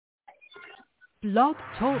Blog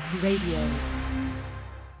Talk Radio.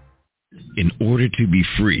 In order to be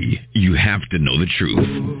free, you have to know the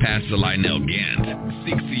truth. Pastor Lionel Gantt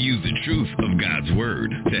seeks to use the truth of God's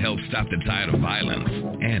Word to help stop the tide of violence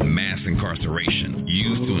and mass incarceration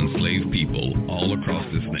used to enslave people all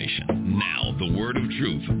across this nation. Now, the Word of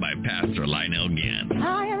Truth by Pastor Lionel Gantt.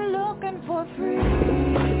 I am looking for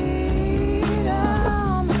freedom,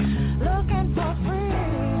 looking for freedom.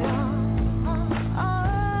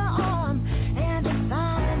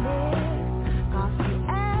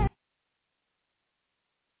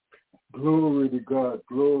 Glory to God,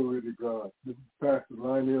 glory to God. This is Pastor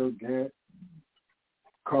Lionel Gantt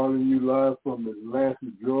calling you live from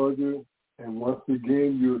Atlanta, Georgia. And once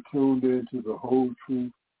again, you're tuned into the Whole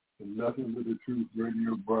Truth and Nothing But the Truth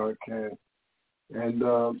radio broadcast. And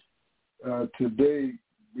today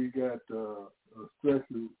we got a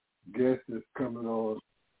special guest that's coming on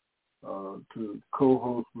to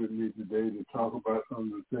co-host with me today to talk about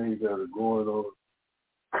some of the things that are going on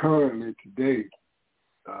currently today.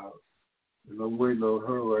 And I'm waiting on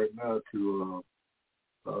her right now to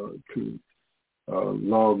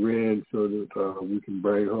log in so that we can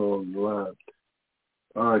bring her on the line.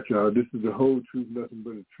 All right, y'all. This is the Whole Truth, Nothing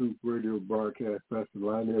But the Truth radio broadcast. Pastor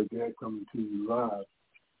Lionel Gantt coming to you live.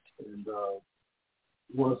 And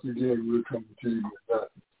once again, we're coming to you with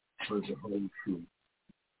nothing but the whole truth.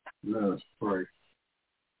 Let us pray.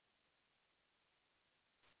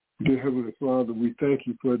 Dear Heavenly Father, we thank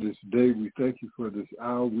you for this day. We thank you for this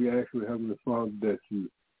hour. We ask, Heavenly Father, that you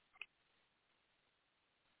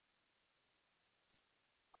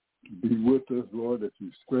be with us, Lord, that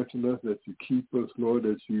you strengthen us, that you keep us, Lord,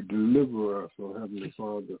 that you deliver us, oh Heavenly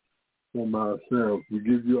Father, from ourselves. We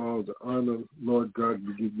give you all the honor, Lord God.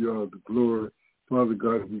 We give you all the glory. Father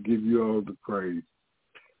God, we give you all the praise.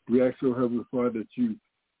 We ask, oh Heavenly Father, that you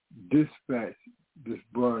dispatch this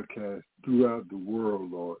broadcast throughout the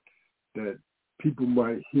world, Lord, that people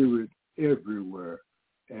might hear it everywhere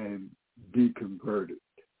and be converted.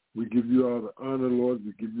 We give you all the honor, Lord.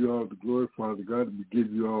 We give you all the glory, Father God. We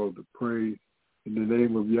give you all the praise in the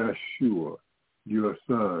name of Yeshua, your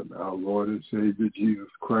Son, our Lord and Savior, Jesus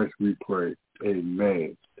Christ, we pray.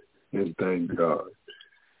 Amen. And thank God.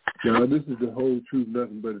 Now, this is the Whole Truth,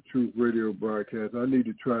 Nothing But the Truth radio broadcast. I need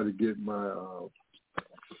to try to get my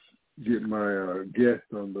guest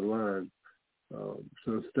on the line.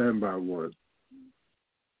 So stand by one.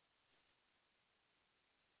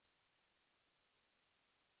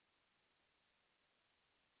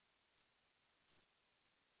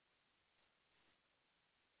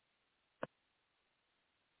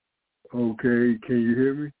 Okay, can you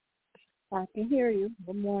hear me? I can hear you.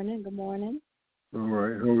 Good morning, good morning. All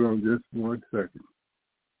right, hold on just 1 second.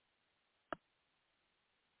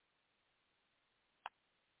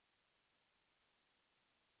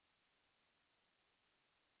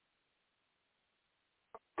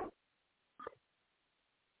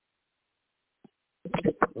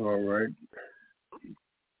 All right.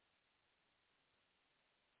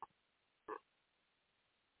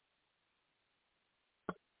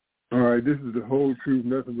 All right, this is the Whole Truth,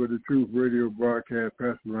 Nothing But the Truth radio broadcast.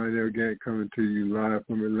 Pastor Lionel Gantt coming to you live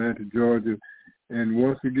from Atlanta, Georgia. And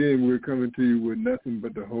once again, we're coming to you with nothing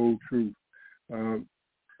but the whole truth. Can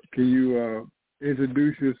you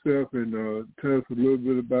introduce yourself and tell us a little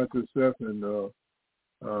bit about yourself and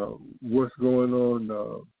what's going on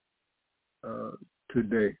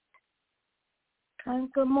today?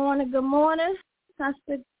 Good morning,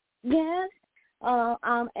 Pastor Gantt.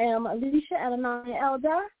 I am Alicia Adonai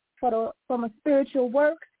Elder from a spiritual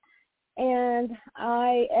work, and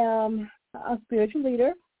I am a spiritual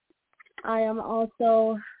leader. I am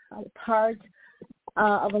also a part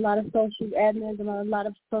of a lot of social admins and a lot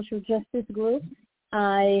of social justice groups.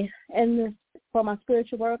 For my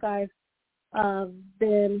spiritual work, I've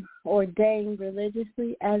been ordained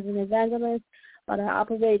religiously as an evangelist, but I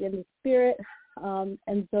operate in the spirit.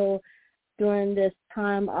 And so during this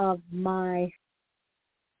time of my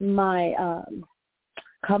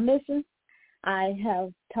commission, I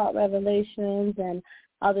have taught revelations and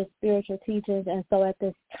other spiritual teachings. And so at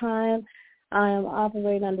this time, I am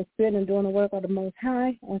operating on the spirit and doing the work of the Most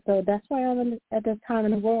High. And so that's why I'm at this time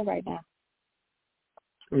in the world right now.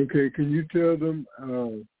 Okay, can you tell them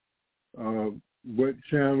what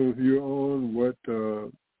channels you're on, what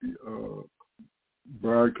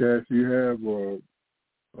broadcasts you have, or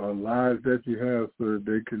lives that you have, so that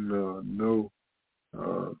they can know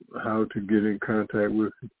how to get in contact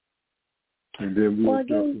with you? And then we'll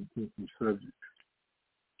jump into some subjects.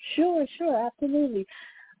 Sure, absolutely.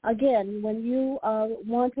 Again, when you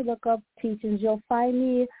want to look up teachings, you'll find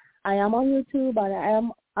me. I am on YouTube, but I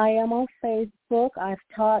am on Facebook. I've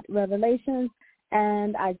taught Revelations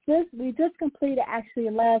And we just completed actually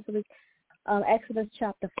last week Exodus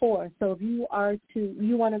chapter 4. So if you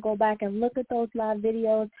want to go back and look at those live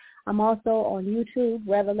videos, I'm also on YouTube,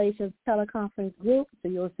 Revelations Teleconference Group. So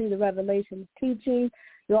you'll see the Revelations teaching.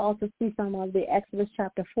 You'll also see some of the Exodus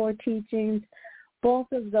chapter 4 teachings.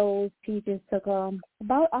 Both of those teachings took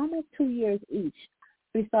about almost 2 years each.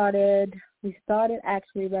 We started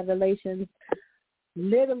actually Revelations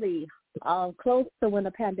literally close to when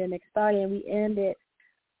the pandemic started, and we ended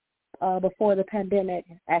before the pandemic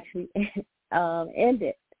actually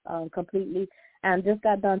ended completely, and just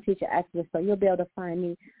got done teaching Exodus. So you'll be able to find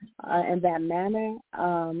me in that manner,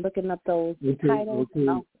 looking up those titles.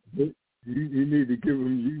 Okay. You need to give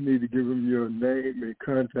them your name and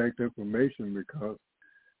contact information, because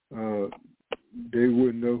they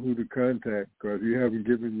wouldn't know who to contact, because you haven't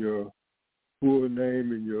given your full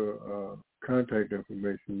name and your contact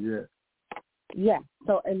information yet. Yeah.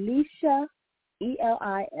 So Elisha,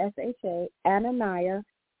 Elisha, Ananiah,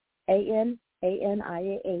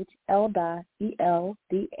 Ananiah, Eldah,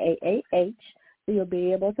 Eldaah. So you'll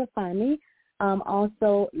be able to find me.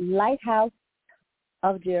 Also, Lighthouse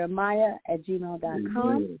of Jeremiah at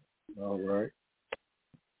gmail.com. All right.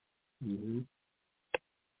 Mm-hmm.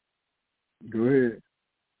 Go ahead.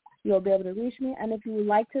 You'll be able to reach me. And if you would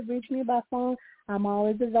like to reach me by phone, I'm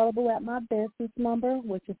always available at my business number,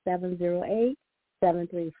 which is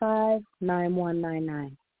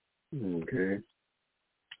 708-735-9199.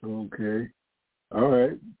 Okay. All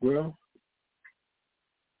right. Well,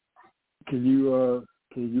 can you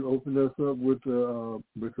open us up with a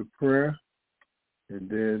prayer, and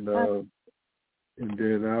then I'll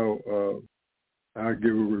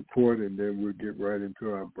give a report, and then we'll get right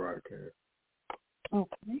into our broadcast.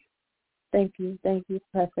 Okay. Thank you,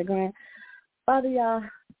 Pastor Grant. Father, y'all,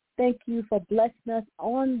 thank you for blessing us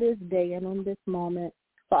on this day and on this moment,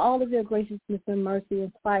 for all of your graciousness and mercy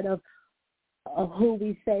in spite of who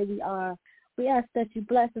we say we are. We ask that you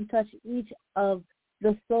bless and touch each of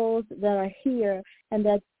the souls that are here, and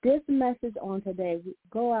that this message on today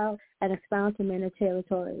go out and expound to many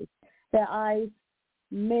territories. Their eyes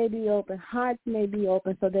may be open, hearts may be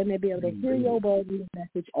open, so they may be able to hear your word and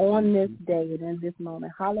message on this day and in this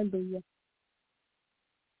moment. Hallelujah.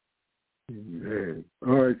 Amen.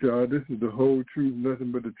 All right, y'all. This is the Whole Truth,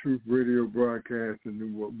 Nothing But the Truth radio broadcast,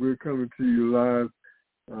 and we're coming to you live.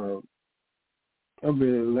 I'm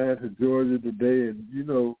in Atlanta, Georgia today, and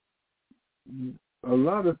a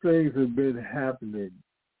lot of things have been happening,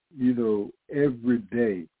 every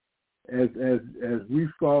day. As we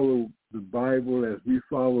follow the Bible, as we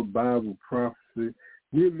follow Bible prophecy,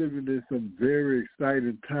 we're living in some very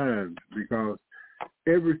exciting times, because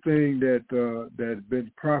everything that's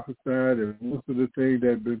been prophesied, and most of the things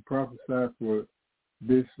that have been prophesied for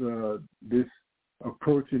this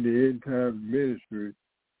approaching the end time ministry,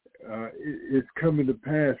 it's coming to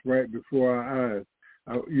pass right before our eyes.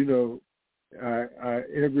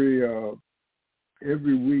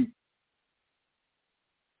 Every week,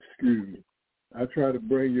 I try to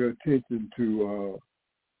bring your attention to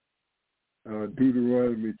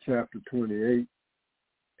Deuteronomy chapter 28.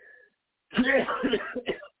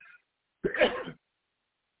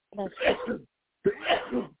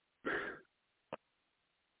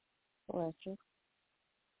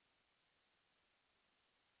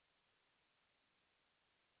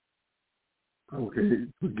 Okay,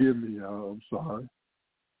 forgive me, y'all. I'm sorry.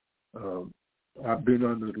 I've been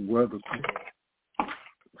under the weather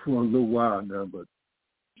for a little while now, but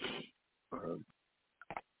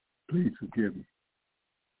please forgive me.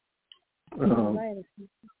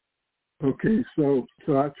 Okay, so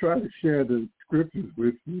I try to share the scriptures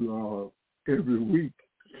with you every week,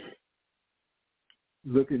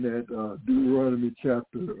 looking at Deuteronomy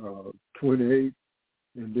chapter 28,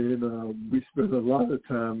 and then we spend a lot of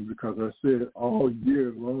time, because I said all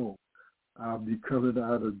year long I'll be coming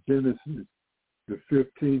out of Genesis, the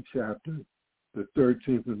 15th chapter, the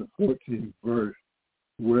 13th and the 14th verse,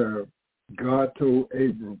 where God told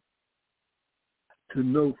Abram to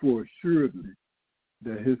know for assuredly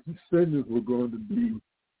that his descendants were going to be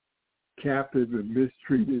captive and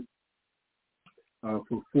mistreated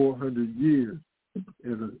for 400 years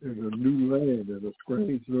in a new land, in a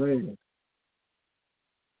strange land.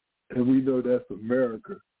 And we know that's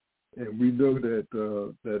America. And we know that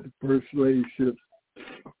the first slave ships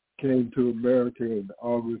came to America in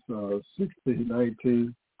August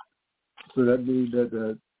 1619. So that means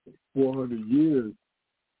that 400 years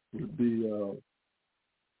would be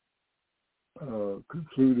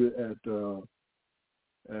concluded at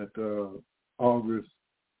August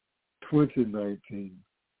 2019.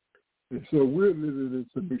 And so we're living in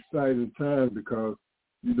some exciting times, because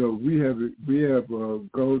You know, we have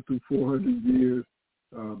gone through 400 years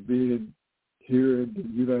being here in the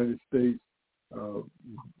United States,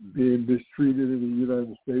 being mistreated in the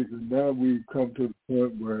United States, and now we've come to the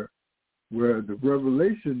point where the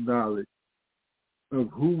revelation knowledge of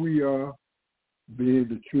who we are, being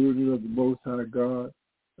the children of the Most High God,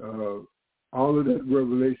 all of that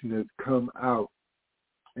revelation has come out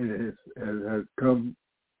and has come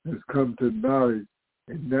to knowledge.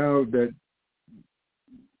 And now that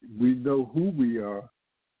we know who we are,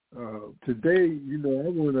 today, you know, I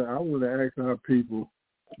want to ask our people,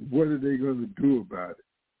 what are they going to do about it?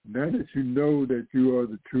 Now that you know that you are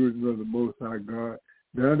the children of the Most High God,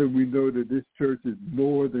 now that we know that this church is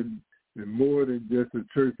more than just a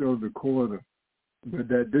church on the corner, but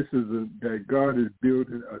that that God is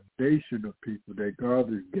building a nation of people, that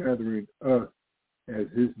God is gathering us as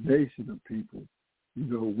His nation of people. You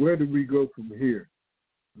know, where do we go from here?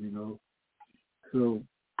 You know, so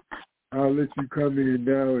I'll let you come in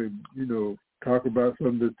now and, you know, talk about some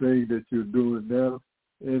of the things that you're doing now,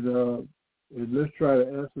 and let's try to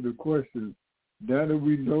answer the question. Now that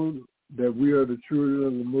we know that we are the children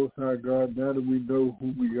of the Most High God, now that we know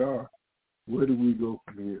who we are, where do we go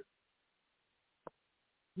from here?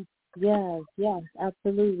 Yes,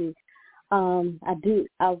 absolutely.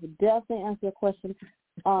 I would definitely answer your question.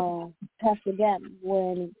 Pastor Gantt,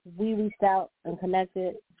 when we reached out and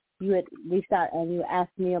connected, you had reached out and you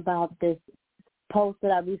asked me about this post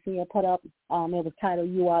that I recently put up. It was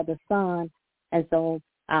titled, "You Are the Son." And so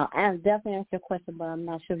I'll definitely answer your question, but I'm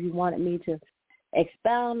not sure if you wanted me to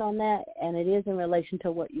expound on that, and it is in relation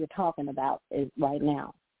to what you're talking about right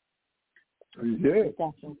now. Yeah.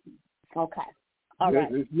 Definitely. Okay. All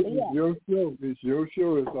right. It's your show. It's your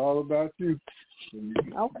show. It's all about you.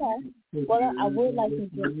 Okay. Well, I would like to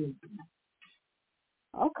just...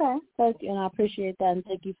 Okay. Thank you, and I appreciate that, and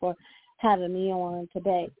thank you for having me on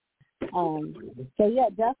today. So, yeah,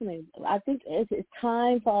 definitely. I think it's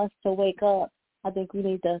time for us to wake up. I think we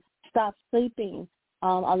need to stop sleeping.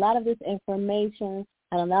 A lot of this information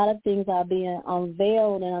and a lot of things are being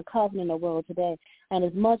unveiled and uncovered in the world today. And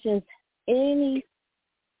as much as any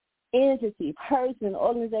entity, person,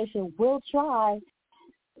 organization will try,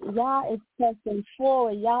 y'all is pressing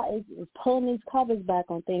forward. Y'all is pulling these covers back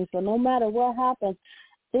on things. So no matter what happens,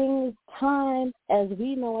 time as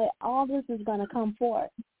we know it, all this is going to come forth.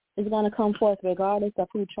 It's going to come forth regardless of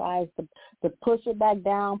who tries to push it back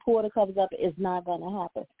down, pull the covers up. It's not going to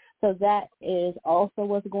happen. So that is also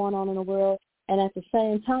what's going on in the world. And at the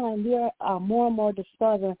same time, we are more and more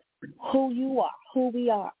discovering who you are, who we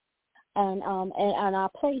are, and our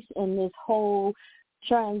place in this whole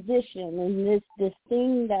transition and this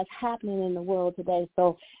thing that's happening in the world today.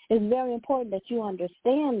 So it's very important that you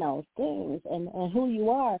understand those things and who you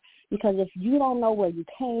are, because if you don't know where you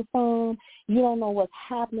came from, you don't know what's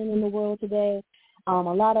happening in the world today. A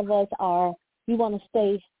lot of us we want to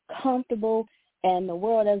stay comfortable in the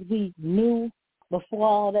world as we knew before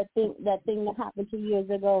all that thing that happened 2 years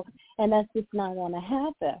ago, and that's just not going to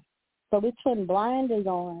happen. So we're putting blinders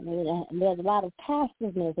on, and there's a lot of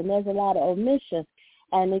passiveness, and there's a lot of omission,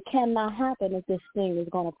 and it cannot happen if this thing is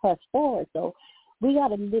going to press forward. So we got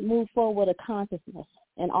to move forward with a consciousness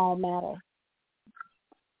in all matter.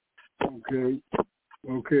 Okay.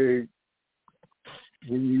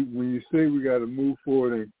 When you say we got to move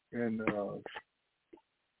forward and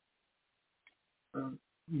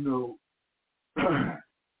you know,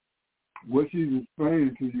 what she's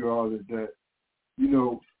explaining to you all is that, you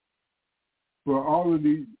know, for all of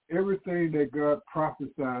everything that God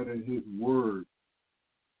prophesied in His Word,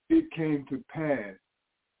 it came to pass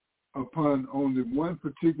upon only one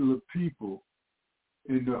particular people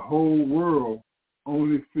in the whole world.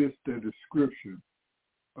 Only fits the description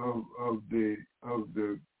of a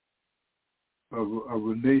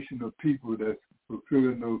nation of people that's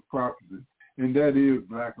fulfilling those prophecies, and that is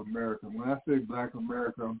Black America. When I say Black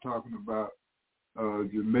America, I'm talking about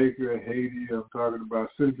Jamaica, Haiti. I'm talking about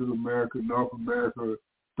Central America, North America,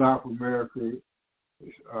 South America,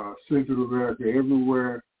 Central America,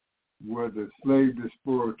 everywhere where the slave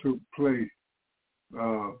diaspora took place.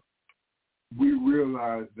 We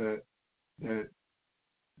realized that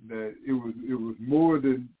it was more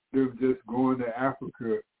than them just going to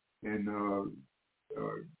Africa and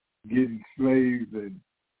getting slaves, and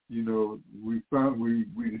you know, we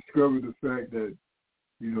discovered the fact that,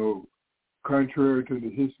 you know, contrary to the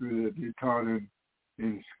history that they taught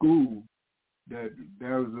in school, that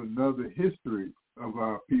there was another history of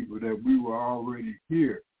our people, that we were already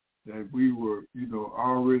here, that we were, you know,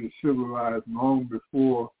 already civilized long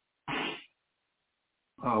before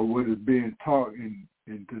what is being taught in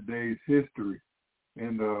today's history.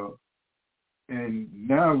 And And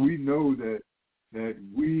now we know that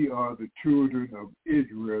we are the children of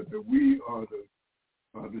Israel, that we are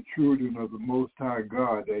the children of the Most High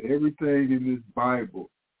God, that everything in this Bible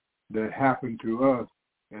that happened to us,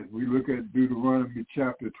 as we look at Deuteronomy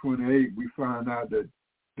chapter 28, we find out that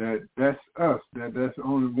that's us, that's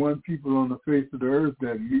only one people on the face of the earth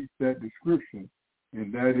that meets that description,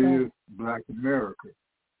 and that is Black America.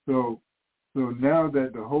 So now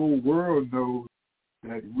that the whole world knows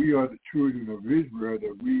that we are the children of Israel,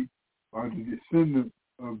 that we are the descendants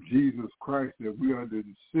of Jesus Christ, that we are the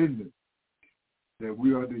descendants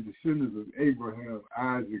of Abraham,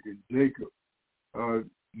 Isaac, and Jacob.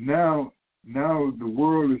 Now the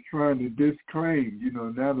world is trying to disclaim,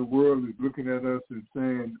 now the world is looking at us and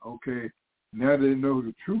saying, okay, now they know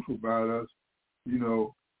the truth about us,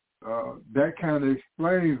 that kind of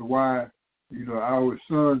explains why, our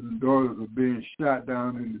sons and daughters are being shot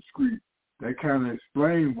down in the street. That kind of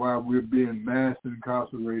explains why we're being mass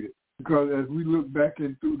incarcerated. Because as we look back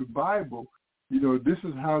through the Bible, this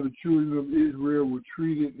is how the children of Israel were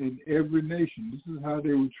treated in every nation. This is how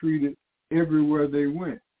they were treated everywhere they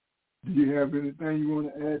went. Do you have anything you want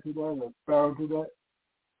to add to that or expound to that?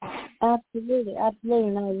 Absolutely.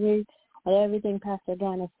 And I agree with everything Pastor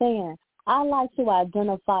Gantt is saying. I like to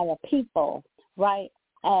identify a people, right,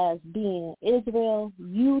 as being Israel,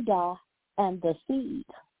 Judah, and the seed.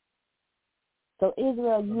 So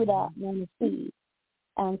Israel, Judah, and the seed.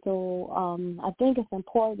 And so I think it's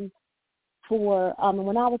important for,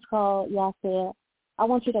 when I was called, y'all said, I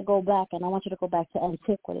want you to go back, and I want you to go back to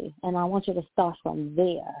antiquity, and I want you to start from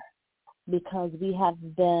there, because we have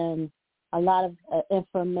been a lot of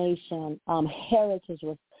information, heritage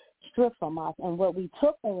was stripped from us, and what we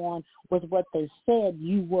took on was what they said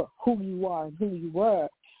you were, who you are, and who you were,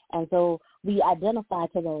 and so we identify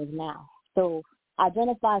to those now. So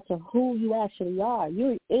identify to who you actually are.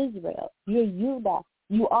 You're Israel. You're Judah.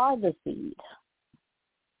 You are the seed.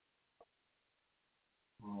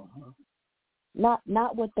 Uh-huh.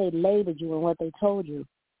 Not what they labeled you and what they told you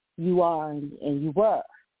are and you were.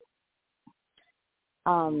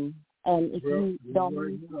 And if you don't...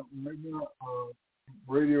 Right now,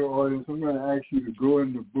 radio audience, I'm going to ask you to go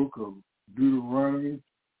in the book of Deuteronomy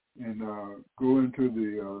and go into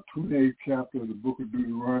the 28th chapter of the book of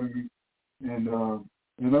Deuteronomy, and I'm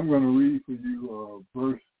going to read for you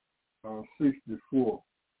verse 64.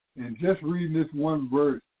 And just reading this one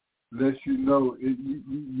verse lets you know,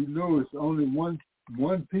 it's only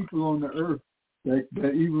one people on the earth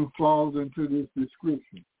that even falls into this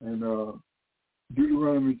description. And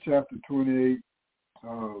Deuteronomy chapter 28,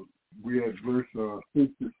 we at verse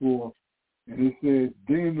 64, and it says,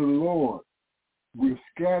 "Then the Lord will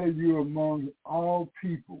scatter you among all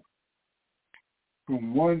people,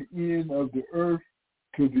 from one end of the earth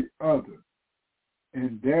to the other,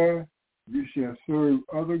 and there you shall serve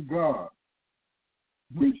other gods,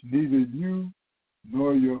 which neither you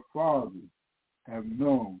nor your fathers have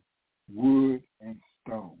known, wood and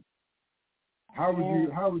stone." How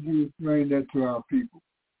would you explain that to our people?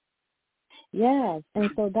 Yes, and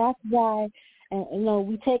so that's why, and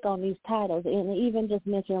we take on these titles, and even just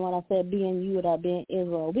mentioning what I said, being Judah, being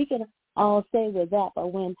Israel, we can all say with that,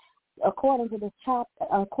 but when, according to this chapter,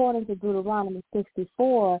 according to Deuteronomy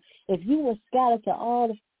 64, if you were scattered to all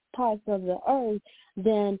the parts of the earth,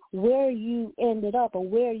 then where you ended up or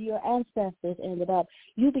where your ancestors ended up,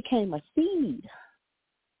 you became a seed.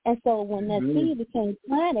 And so when that seed became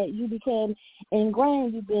planted, you became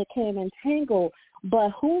ingrained, you became entangled.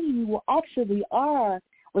 But who you actually are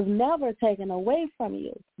was never taken away from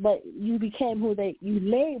you. But you became who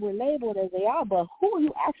were labeled as they are. But who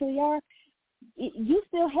you actually are, you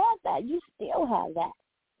still have that. You still have that.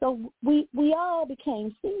 So we all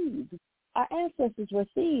became seeds. Our ancestors were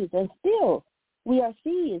seeds, and still we are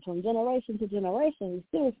seeds from generation to generation.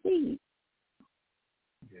 We're still seeds.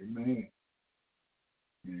 Amen.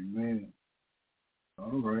 Amen.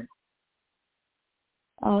 All right.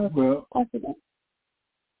 Well, Pastor Gantt.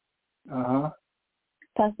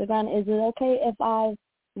 Pastor Gantt, is it okay if I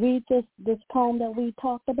read this poem that we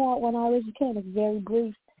talked about when I originally came? It's very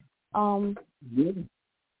brief. Yeah.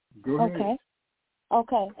 Go ahead.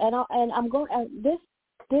 Okay. And I'm going.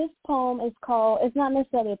 This poem is called. It's not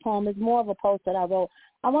necessarily a poem. It's more of a post that I wrote.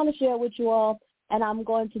 I want to share it with you all, and I'm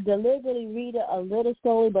going to deliberately read it a little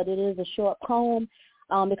slowly, but it is a short poem.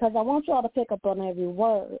 Because I want you all to pick up on every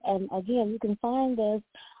word. And, again, you can find this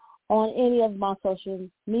on any of my social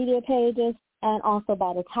media pages and also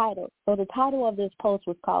by the title. So the title of this post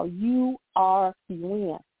was called "You Are You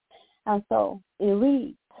Win." And so it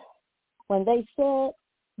reads, "When they said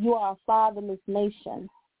you are a fatherless nation,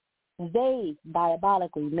 they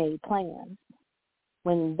diabolically made plans.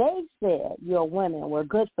 When they said your women were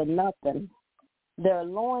good for nothing, their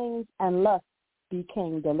loins and lust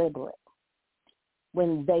became deliberate.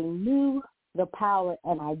 When they knew the power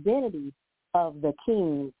and identity of the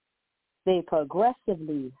king, they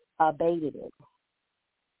progressively abated it.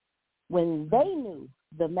 When they knew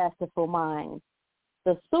the masterful mind,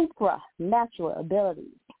 the supernatural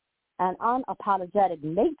abilities, and unapologetic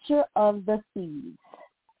nature of the seeds,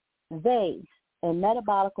 they, in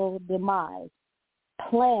metabolical demise,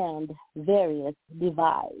 planned various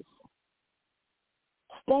devices.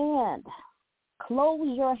 Stand,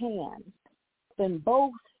 close your hands, and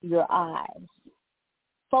both your eyes.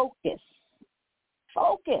 Focus.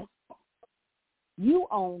 You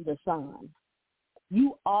own the sun.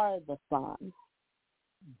 You are the sun.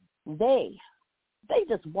 They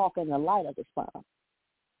just walk in the light of the sun.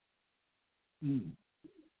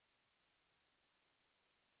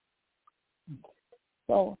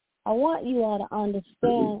 So I want you all to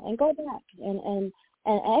understand and go back and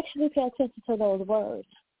actually pay attention to those words.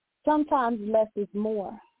 Sometimes less is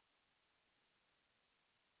more.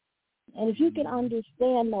 And if you can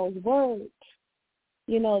understand those words,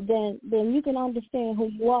 then you can understand who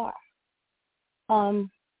you are. And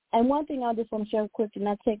one thing I just want to share quick and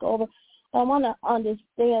not take over, I want to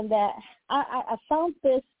understand that I found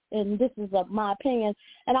this, and this is my opinion,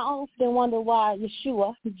 and I often wonder why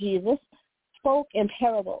Yeshua, Jesus, spoke in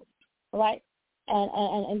parables, right?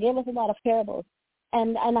 And gave us a lot of parables.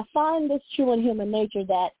 And I find this true in human nature,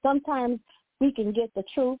 that sometimes we can get the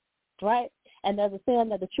truth, right? And there's a saying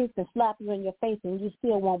that the truth can slap you in your face and you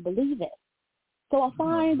still won't believe it. So I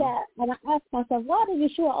find that, and I ask myself, why does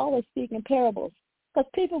Yeshua always speak in parables? Because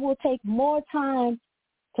people will take more time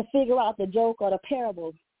to figure out the joke or the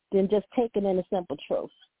parable than just taking in the simple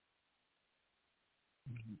truth.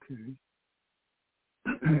 Okay.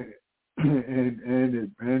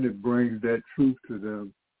 and it brings that truth to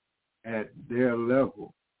them at their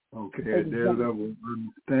level. Okay, exactly. At their level of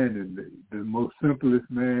understanding. The most simplest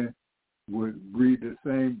man would read a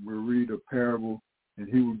parable, and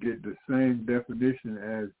he would get the same definition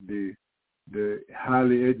as the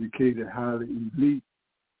highly educated, highly elite,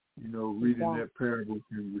 reading that parable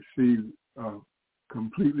can receive a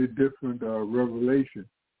completely different revelation,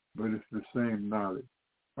 but it's the same knowledge.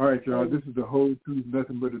 All right, y'all, this is the Whole Truth,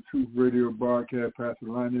 Nothing But the Truth radio broadcast. Pastor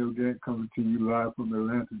Lionel Gantt coming to you live from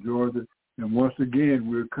Atlanta, Georgia. And once again,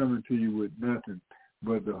 we're coming to you with nothing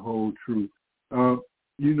but the whole truth.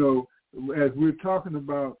 As we're talking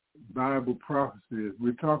about Bible prophecies,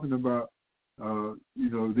 we're talking about,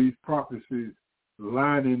 these prophecies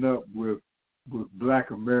lining up with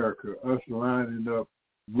Black America, us lining up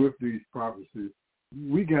with these prophecies.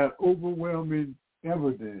 We got overwhelming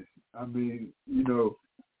evidence. I mean, as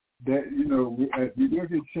we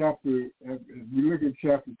look at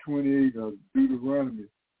chapter 28 of Deuteronomy,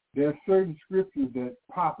 there are certain scriptures that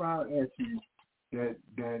pop out at you that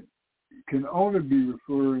can only be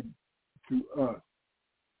referring to us.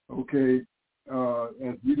 Okay,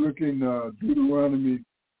 as we look in Deuteronomy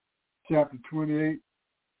chapter 28,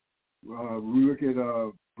 we look at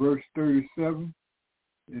verse 37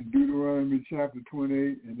 in Deuteronomy chapter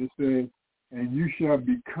 28, and it says, "And you shall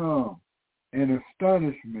become an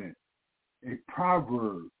astonishment, a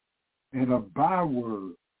proverb, and a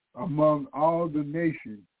byword among all the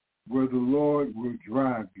nations where the Lord will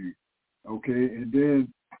drive you." Okay, and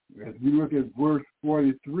then as we look at verse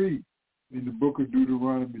 43 in the book of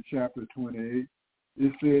Deuteronomy chapter 28,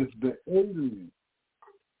 it says, "The alien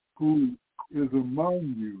who is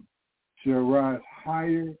among you shall rise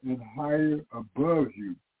higher and higher above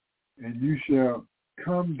you, and you shall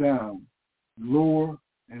come down lower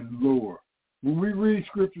and lower." When we read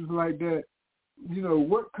scriptures like that,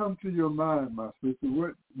 what comes to your mind, my sister?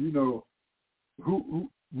 What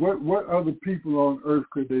other people on earth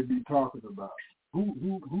could they be talking about?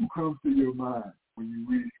 Who comes to your mind when you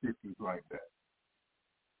read scriptures like that?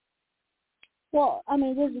 Well, I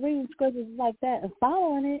mean, just reading scriptures like that and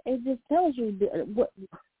following it, it just tells you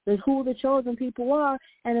who the chosen people are,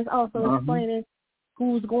 and it's also explaining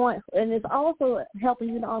who's going, and it's also helping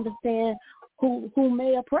you to understand who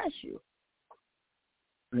may oppress you.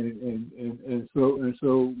 And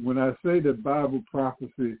so when I say that Bible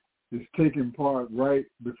prophecy is taking part right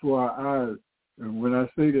before our eyes, and when I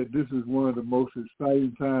say that this is one of the most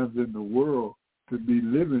exciting times in the world to be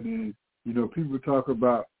living in, people talk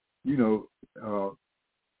about,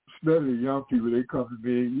 especially young people, they come to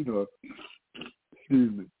me,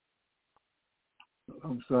 excuse me.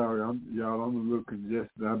 I'm sorry, I'm a little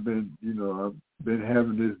congested. I've been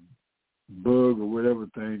having this bug or whatever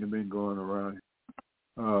thing that's been going around.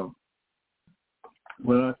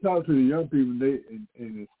 when I talk to the young people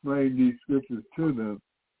and explain these scriptures to them,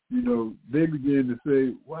 they begin to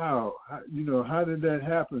say, "Wow, how did that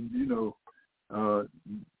happen? How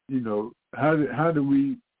do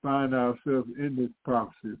we find ourselves in this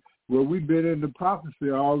prophecy?" Well, we've been in the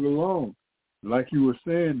prophecy all along. Like you were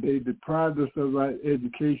saying, they deprived us of our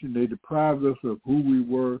education. They deprived us of who we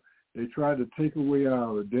were. They tried to take away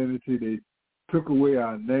our identity. They took away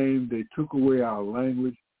our name. They took away our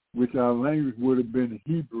language, which our language would have been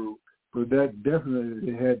Hebrew. But that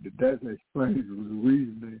definitely that explains the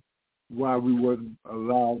reason why we wasn't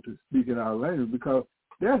allowed to speak in our language, because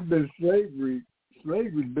that's been slavery.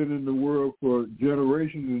 Slavery's been in the world for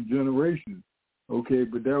generations and generations, okay?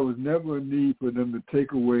 But there was never a need for them to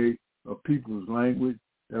take away a people's language.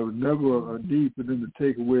 There was never a need for them to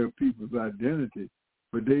take away a people's identity.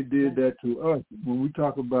 But they did that to us. When we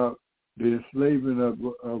talk about the enslavement of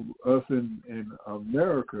us in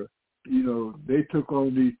America, they took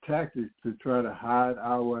on these tactics to try to hide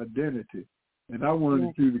our identity. And I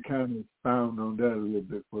wanted you to kind of expound on that a little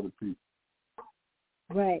bit for the people.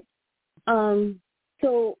 Right.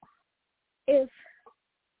 So if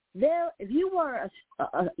you were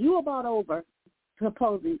you were brought over,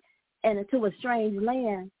 supposedly, and into a strange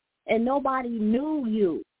land, and nobody knew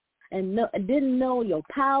you, and didn't know your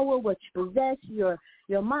power, what you possess, your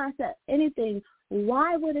mindset, anything,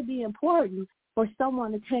 why would it be important for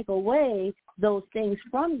someone to take away those things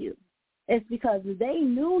from you? It's because they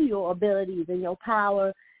knew your abilities and your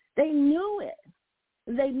power. They knew it.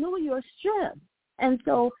 They knew your strength. And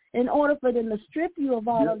so in order for them to strip you of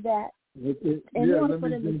all of that, let me jump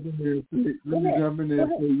in there and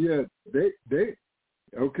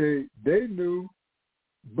say, they knew,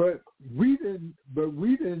 but we didn't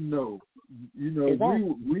know.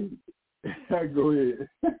 Exactly. We go ahead.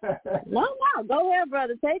 No, go ahead,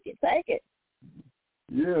 brother. Take it.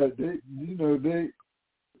 Yeah,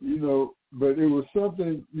 but it was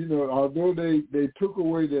something, although they took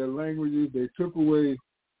away their languages, they took away,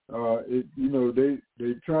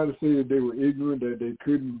 they tried to say that they were ignorant, that they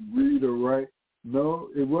couldn't read or write. No,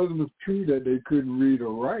 it wasn't true that they couldn't read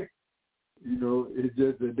or write. It's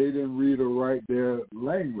just that they didn't read or write their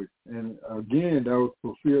language. And again, that was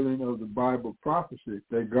fulfilling of the Bible prophecy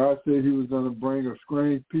that God said he was going to bring a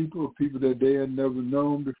strange people that they had never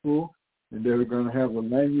known before, and they were going to have a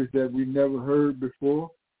language that we never heard before,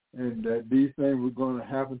 and that these things were going to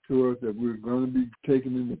happen to us, that we were going to be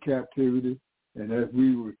taken into captivity. And as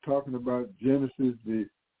we were talking about Genesis, the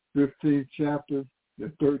 15th chapter,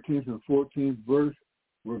 the 13th and 14th verse,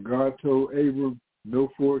 where God told Abram, know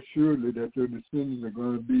for surely that your descendants are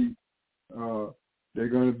going to be, they're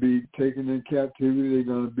going to be taken in captivity, they're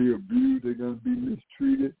going to be abused, they're going to be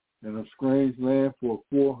mistreated in a strange land for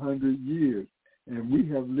 400 years. And we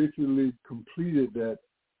have literally completed that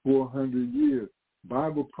 400 years.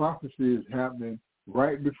 Bible prophecy is happening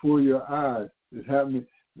right before your eyes. It's happening.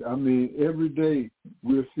 I mean, every day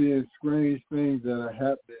we're seeing strange things that are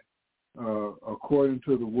happening according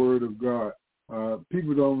to the Word of God.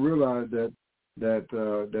 People don't realize that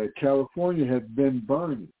California has been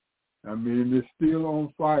burning. I mean, it's still on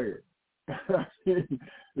fire.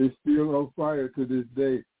 It's still on fire to this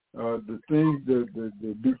day. The things,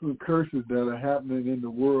 the different curses that are happening in the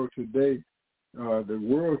world today, the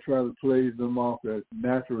world tries to play them off as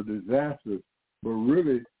natural disasters, but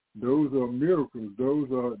really those are miracles.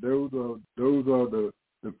 Those are the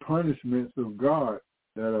punishments of God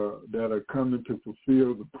that are coming to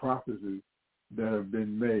fulfill the prophecies that have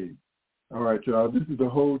been made. All right, y'all. This is the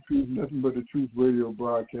Whole Truth, Nothing But the Truth radio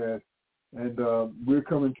broadcast, and we're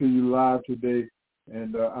coming to you live today.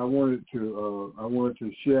 And I wanted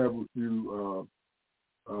to share with you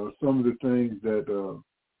some of the things that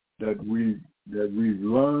we've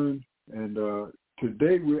learned. And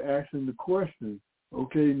today we're asking the question: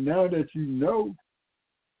 okay, now that you know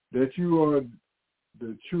that you are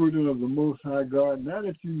the children of the Most High God, now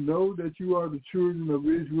that you know that you are the children of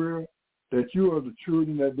Israel, that you are the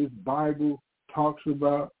children that this Bible talks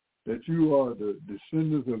about, that you are the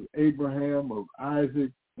descendants of Abraham, of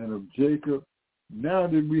Isaac, and of Jacob. Now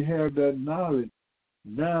that we have that knowledge,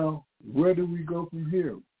 now where do we go from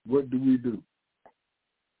here? What do we do?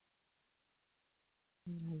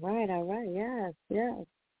 All right. Yes.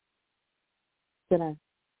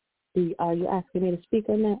 Are you asking me to speak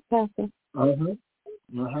on that, Pastor? All right.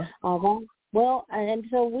 Well, and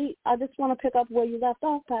so I just want to pick up where you left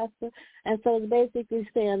off, Pastor. And so it's basically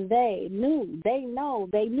saying they knew, they know,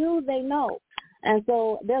 they knew, they know. And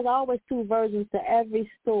so there's always two versions to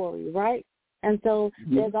every story, right? And so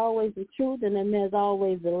there's always the truth, and then there's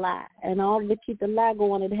always the lie. And in order to keep the lie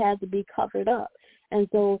going, it has to be covered up. And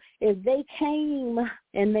so if they came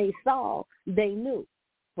and they saw, they knew.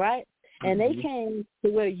 right? And they came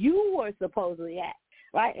to where you were supposedly at,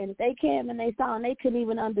 right? And if they came and they saw and they couldn't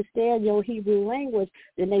even understand your Hebrew language,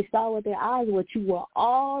 then they saw with their eyes what you were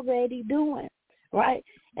already doing, right?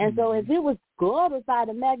 And so if it was glorified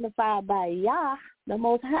and magnified by Yah, the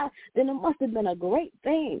Most High, then it must have been a great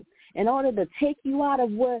thing in order to take you out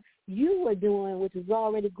of what you were doing, which is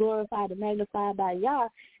already glorified and magnified by Yah,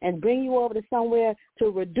 and bring you over to somewhere to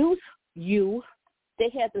reduce you. They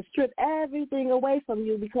had to strip everything away from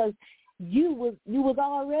you because you was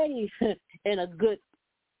already in a good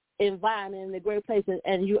environment, in a great place,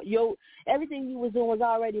 and your everything you was doing was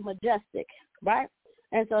already majestic, right?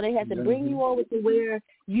 And so they had to bring you over to where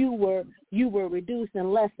you were reduced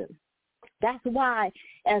and lessened. That's why,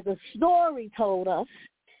 as the story told us,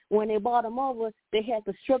 when they brought them over, they had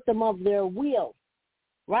to strip them of their will,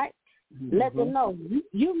 right? Let them know,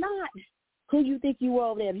 you're not who you think you were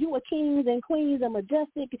over there. If you were kings and queens and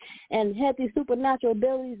majestic and had these supernatural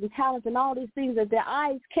abilities and talents and all these things that their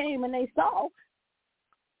eyes came and they saw,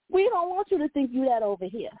 we don't want you to think you that over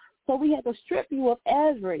here. So we had to strip you of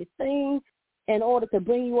everything in order to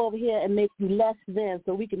bring you over here and make you less than,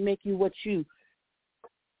 so we can make you what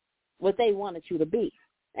they wanted you to be.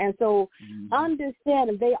 And so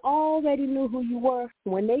understand, they already knew who you were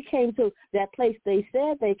when they came to that place they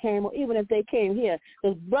said they came, or even if they came here.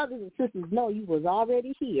 Because brothers and sisters know you was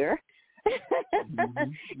already here.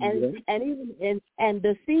 And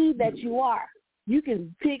the seed that you are, you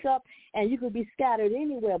can pick up and you can be scattered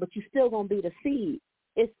anywhere, but you're still going to be the seed.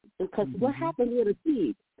 It's because what happens with a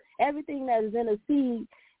seed? Everything that is in a seed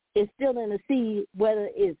is still in a seed, whether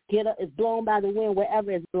it's blown by the wind,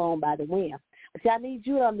 wherever it's blown by the wind. See, I need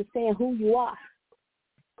you to understand who you are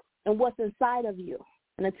and what's inside of you.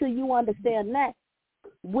 And until you understand that,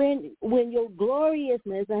 when your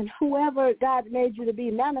gloriousness and whoever God made you to be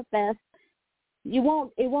manifest, it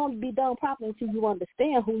won't be done properly until you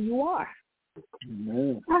understand who you are.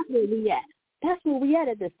 Amen. That's where we at. That's where we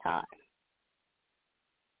at this time.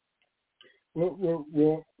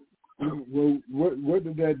 Well, what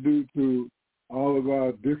did that do to all of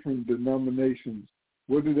our different denominations?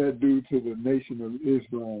 What did that do to the nation of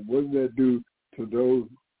Islam? What did that do to those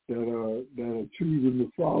that are choosing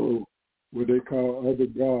to follow what they call other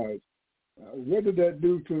gods? What did that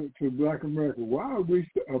do to Black America? Why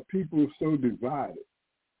are people so divided?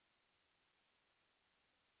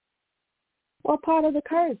 Well, part of the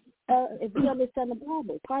curse, if you understand the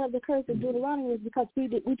Bible, part of the curse of Deuteronomy is because we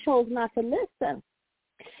chose not to listen.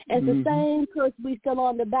 It's the same curse we still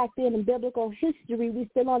under back then in biblical history. We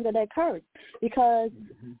still under that curse because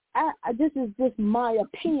this is just my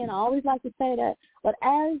opinion. I always like to say that. But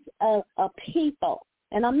as a people,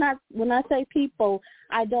 and when I say people,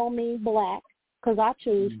 I don't mean black, because I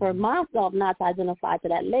choose for myself not to identify to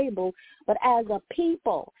that label, but as a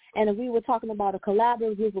people. And if we were talking about a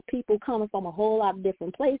collaborative group of people coming from a whole lot of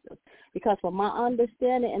different places, because from my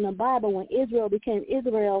understanding in the Bible, when Israel became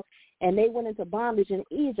Israel and they went into bondage in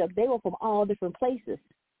Egypt, they were from all different places.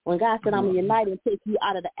 When God said, I'm going to unite and take you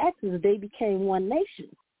out of the Exodus, they became one nation.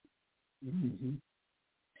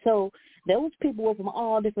 So those people were from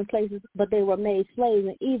all different places, but they were made slaves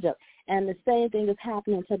in Egypt. And the same thing is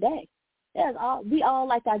happening today. We all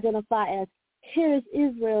like to identify as, here's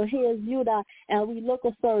Israel, here's Judah, and we look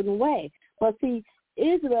a certain way. But see,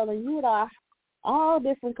 Israel and Judah, all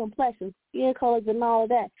different complexions, skin colors and all of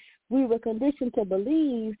that. We were conditioned to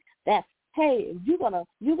believe that, hey, you're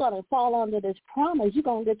gonna fall under this promise, you're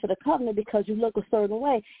gonna get to the covenant because you look a certain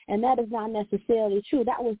way, and that is not necessarily true.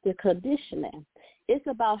 That was the conditioning. It's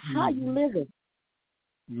about how you living.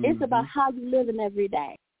 It's about how you living every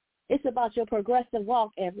day. It's about your progressive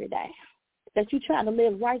walk every day, that you try to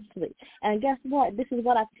live righteously. And guess what? This is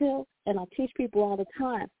what I tell and I teach people all the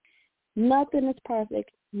time. Nothing is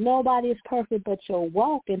perfect. Nobody is perfect but your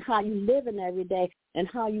walk and how you living every day and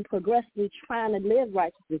how you progressively trying to live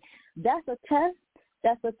righteously. That's a test.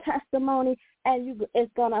 That's a testimony, and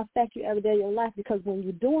it's going to affect you every day of your life, because when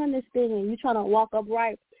you're doing this thing and you're trying to walk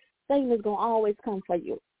upright, Satan is going to always come for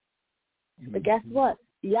you. But guess what?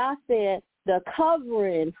 Yah said the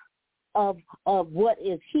covering of what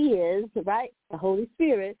is his, right, the Holy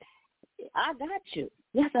Spirit, I got you.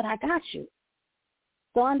 Yah said, I got you.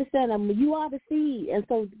 So understand that you are the seed, and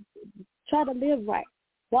so try to live right.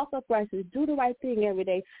 Walk uprightly. Do the right thing every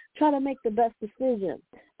day. Try to make the best decision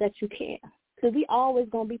that you can. Because we always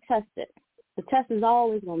going to be tested. The test is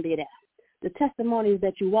always going to be there. The testimony is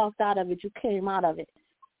that you walked out of it, you came out of it,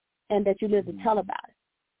 and that you live to tell about it.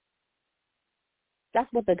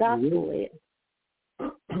 That's what the gospel is.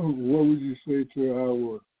 What would you say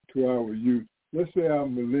to our youth? Let's say our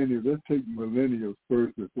millennials. Let's take millennials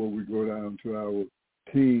first before we go down to our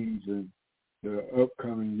teens the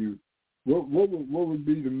upcoming youth. What would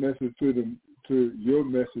be the message to your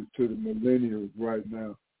message to the millennials right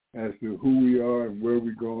now as to who we are and where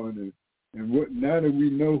we're going and what, now that we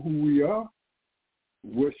know who we are,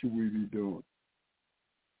 what should we be doing?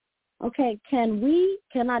 Okay,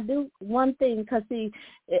 can I do one thing? Because, see,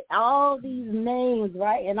 all these names,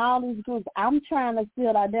 right, and all these groups, I'm trying to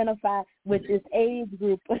still identify with this age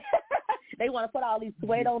group. They want to put all these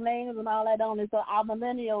Suedo names and all that on it. So our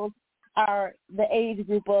millennials are the age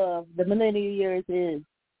group of the millennial years is.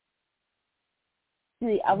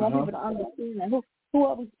 See, I want people to understand that. Who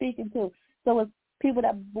are we speaking to? So it's people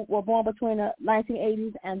that were born between the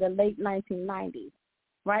 1980s and the late 1990s,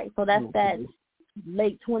 right? So that's that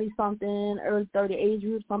late 20-something, early 30 age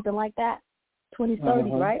group, something like that,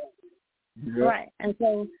 2030, right? Yeah. Right. And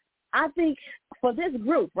so I think for this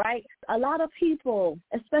group, right, a lot of people,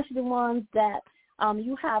 especially the ones that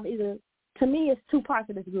you have either, to me, it's two parts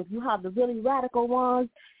of this group. You have the really radical ones,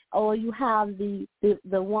 or you have the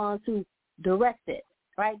ones who direct it,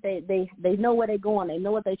 right? They know where they're going. They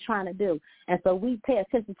know what they're trying to do. And so we pay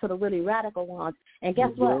attention to the really radical ones. And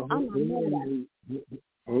guess what? I'm not mad at that.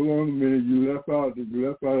 Hold on a minute. You left out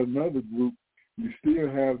another group. You still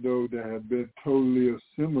have those that have been totally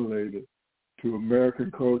assimilated to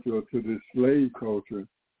American culture or to this slave culture,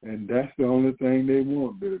 and that's the only thing they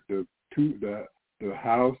want. The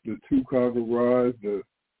house, the two-car garage, the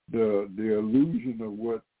illusion of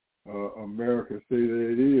what America say that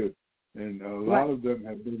it is, and a lot of them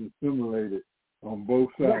have been assimilated on both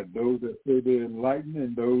sides. Right. Those that say they're enlightened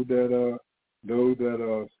and those that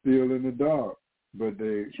are still in the dark. But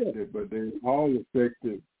they all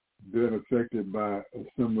been affected by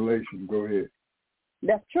assimilation. Go ahead.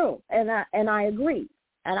 That's true, and I agree.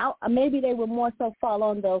 And maybe they would more so fall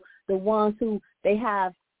on the ones who they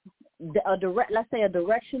have a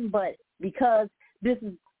direction, but because this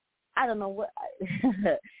is, I don't know what,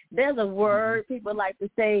 there's a word people like to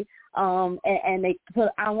say, and they put,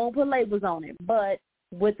 I won't put labels on it, but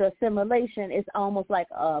with assimilation, it's almost like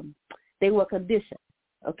they were conditioned.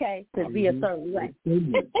 Okay, to be a certain way.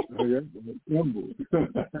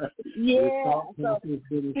 Yeah.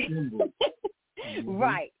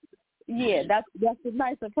 Right. Yeah, that's the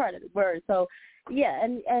nicer part of the word. So, yeah,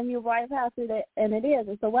 and you're right, Pastor, and it is.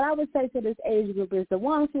 And so what I would say to this age group is the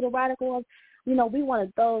ones who the radical ones, we want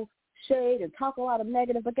to throw shade and talk a lot of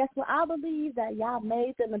negative, but guess what? I believe that y'all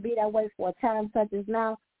made them to be that way for a time such as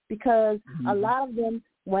now, because a lot of them,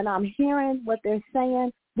 when I'm hearing what they're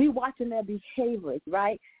saying, we watching their behaviors,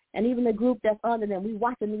 right? And even the group that's under them, we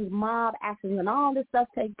watching these mob actions and all this stuff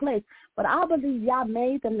take place. But I believe y'all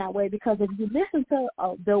made them that way because if you listen to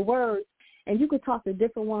their words, and you could talk to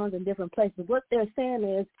different ones in different places, what they're saying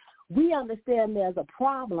is, we understand there's a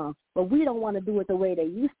problem, but we don't want to do it the way they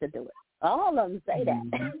used to do it. All of them say that.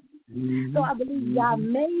 So I believe y'all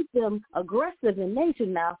made them aggressive in nature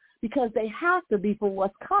now because they have to be for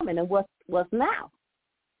what's coming and what's now,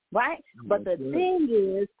 right? But the thing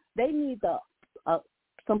is, they need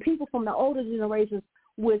some people from the older generations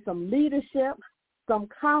with some leadership, some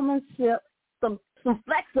commonship, some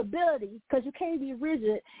flexibility, because you can't be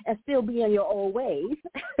rigid and still be in your old ways.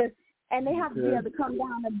 And they have to be able to come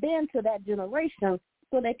down and bend to that generation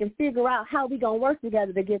so they can figure out how we're going to work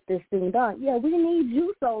together to get this thing done. Yeah, we need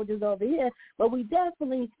you soldiers over here, but we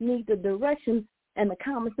definitely need the direction and the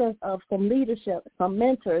common sense of some leadership, some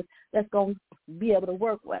mentors that's going to be able to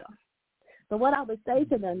work with them. So what I would say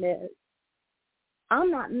to them is,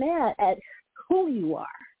 I'm not mad at who you are,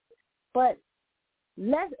 but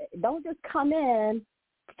don't just come in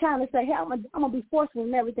trying to say, hey, I'm gonna be forceful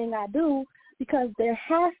in everything I do, because things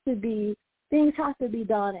have to be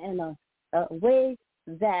done in a way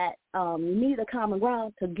that you need a common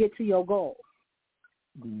ground to get to your goal.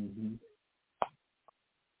 Mm-hmm.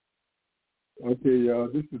 Okay, y'all,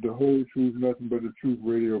 this is the Whole Truth, Nothing But the Truth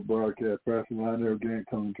radio broadcast. Pastor Lionel Gantt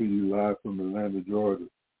coming to you live from Atlanta, Georgia.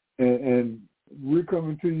 And we're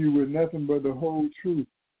coming to you with nothing but the whole truth.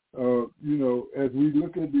 As we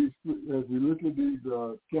look at these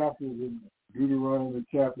chapters in Deuteronomy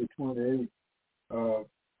chapter 28,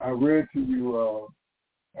 I read to you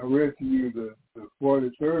the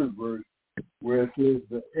 43rd verse, where it says,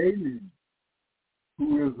 "The alien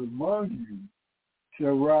who is among you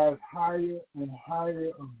shall rise higher and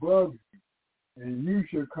higher above you, and you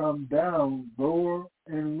shall come down lower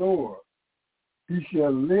and lower. He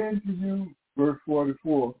shall lend to you," verse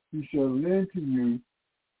 44, "he shall lend to you,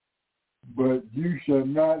 but you shall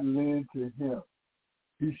not lend to him.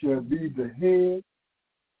 He shall be the head,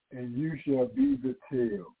 and you shall be the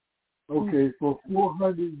tail." Okay, for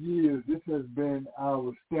 400 years, this has been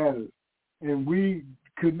our status, and we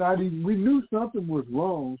could not even. We knew something was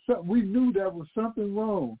wrong. We knew there was something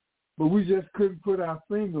wrong, but we just couldn't put our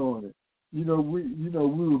finger on it. We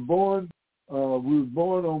were born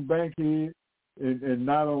on Bankhead and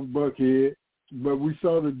not on Buckhead, but we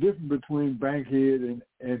saw the difference between Bankhead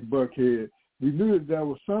and Buckhead. We knew that there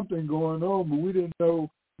was something going on, but we didn't know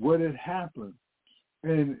what had happened.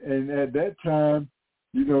 And at that time,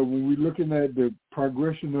 when we're looking at the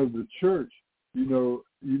progression of the church,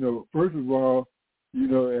 first of all,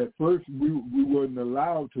 at first we weren't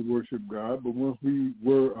allowed to worship God, but once we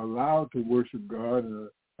were allowed to worship God and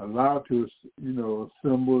allowed to,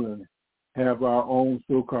 assemble and have our own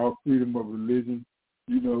so-called freedom of religion,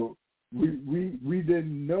 we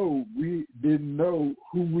didn't know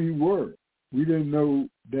who we were. We didn't know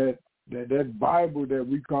that Bible that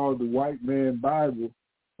we call the white man Bible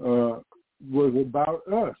was about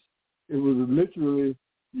us. It was literally,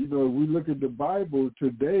 we look at the Bible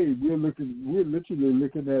today, we're literally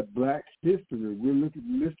looking at black history. We're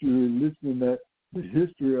literally listening at the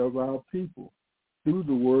history of our people through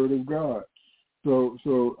the Word of God. So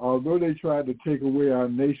although they tried to take away our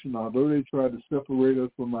nation, although they tried to separate us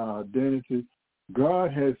from our identity,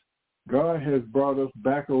 God has brought us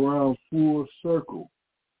back around full circle.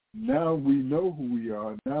 Now we know who we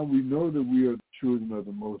are. Now we know that we are the children of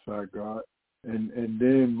the Most High God. And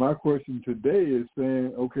then my question today is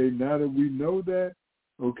saying, okay, now that we know that,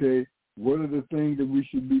 okay, what are the things that we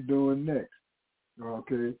should be doing next?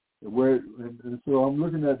 Okay, and so I'm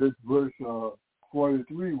looking at this verse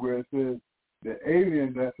 43 where it says, the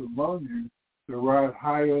alien that's among you to rise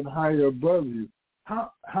higher and higher above you.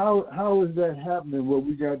 How is that happening? Well,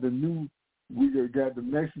 we got the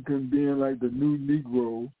Mexican being like the new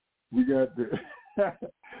Negro. We got the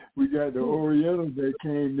Orientals that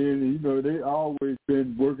came in, and they always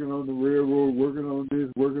been working on the railroad, working on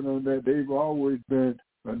this, working on that. They've always been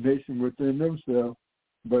a nation within themselves.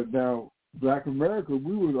 But now, Black America,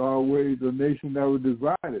 we was always a nation that was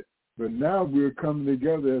divided. But now we're coming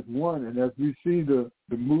together as one, and as we see the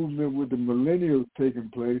movement with the millennials taking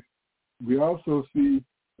place, we also see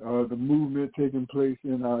the movement taking place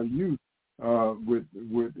in our youth. I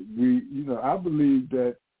believe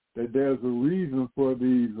that there's a reason for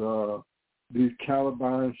these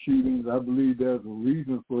Columbine shootings. I believe there's a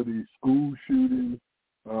reason for these school shootings,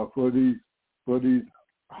 for these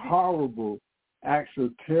horrible acts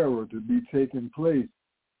of terror to be taking place,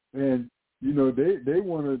 and they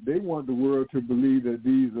want the world to believe that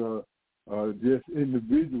these are just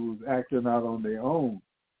individuals acting out on their own.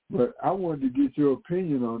 But I wanted to get your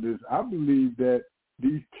opinion on this. I believe that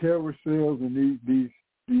these terror cells and these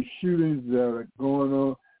shootings that are going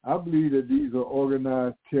on, I believe that these are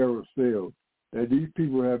organized terror cells, that these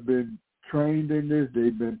people have been trained in this,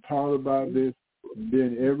 they've been taught about this, and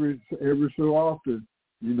then every so often,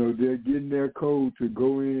 they're getting their code to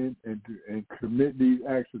go in and commit these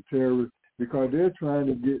acts of terrorism because they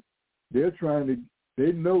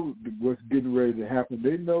know what's getting ready to happen.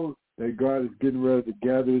 They know that God is getting ready to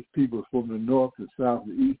gather his people from the north, the south,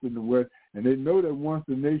 the east, and the west. And they know that once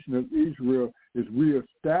the nation of Israel is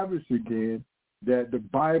reestablished again, that the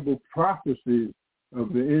Bible prophecies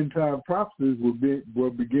of the end-time prophecies will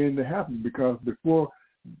begin to happen. Because before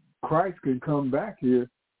Christ can come back here,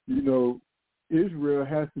 Israel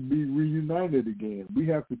has to be reunited again. We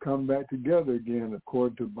have to come back together again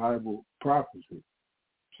according to Bible prophecy.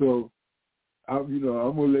 So, I'm going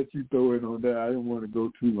to let you throw in on that. I didn't want to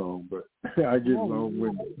go too long, but I get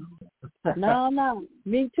long-winded. No,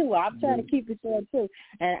 me too. I'm trying to keep it short too.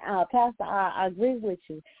 And Pastor, I agree with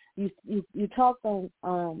you. You talked on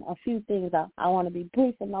a few things. I want to be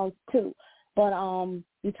brief in those too. But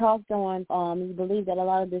you talked on you believe that a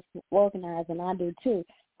lot of this is organized, and I do too.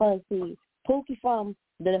 But see, Pookie from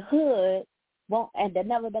the hood and that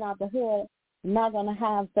never been out the hood, not going to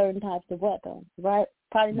have certain types of weapons, right?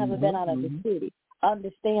 Probably never been out of the city.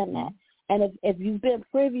 Understand that. And if you've been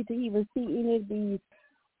privy to even see any of these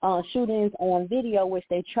shootings on video, which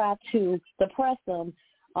they try to suppress them,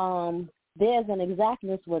 there's an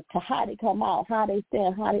exactness to how they come out, how they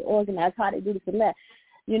stand, how they organize, how they do this and that.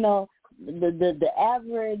 The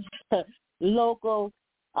average local,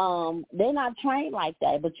 they're not trained like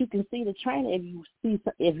that, but you can see the training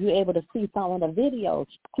if you're able to see some of the videos,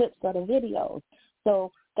 clips of the videos.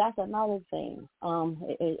 So that's another thing.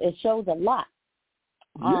 It shows a lot.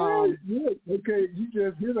 Yeah. Okay, you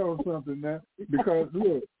just hit on something now. Because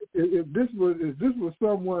look, if this was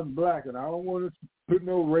someone black, and I don't want to put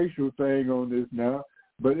no racial thing on this now,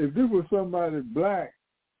 but if this was somebody black,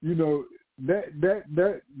 that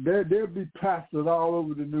they'll be plastered all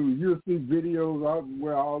over the news. You'll see videos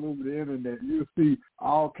all over the internet. You'll see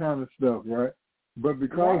all kind of stuff, right? But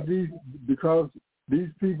because these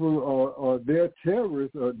people are they're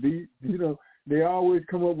terrorists. Or they always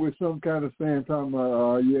come up with some kind of saying, talking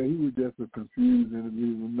about, yeah, he was just a confused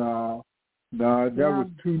individual. Nah, that was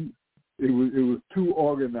too. It was too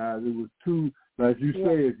organized. It was too, like you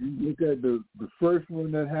say, if you look at the first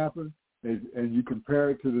one that happened and you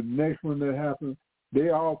compare it to the next one that happened, they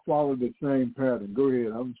all follow the same pattern. Go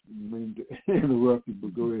ahead. I'm mean to interrupt you,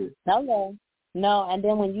 but go ahead. Okay. No, and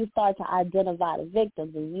then when you start to identify the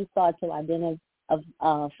victims and you start to identify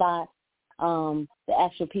the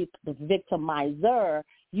actual people, the victimizer,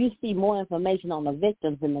 you see more information on the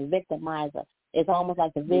victims than the victimizer. It's almost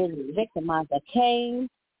like the victimizer came.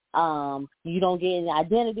 You don't get any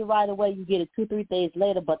identity right away. You get it 2-3 days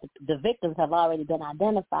later, but the victims have already been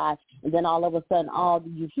identified. And then all of a sudden, all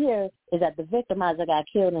you hear is that the victimizer got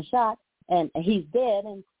killed and shot, and he's dead,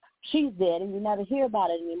 and she's dead, and you never hear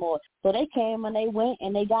about it anymore. So they came and they went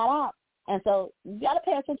and they got out. And so you got to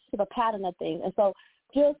pay attention to the pattern of things. And so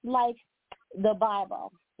just like the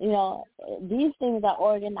Bible, these things are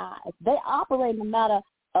organized. They operate in the matter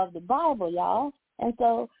of the Bible, y'all. And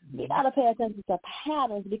so you got to pay attention to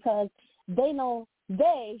patterns because they know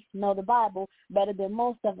the Bible better than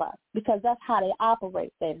most of us because that's how they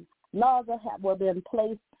operate things. Laws were being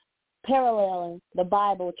placed paralleling the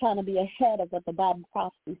Bible, trying to be ahead of what the Bible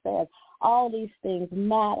prophecy says. All these things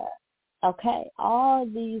matter, okay? All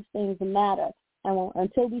these things matter. And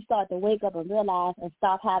until we start to wake up and realize and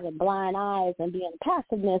stop having blind eyes and being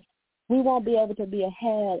passiveness, we won't be able to be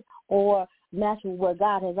ahead or match where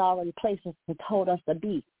God has already placed us and told us to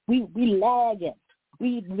be. We lagging.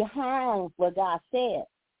 We behind what God said.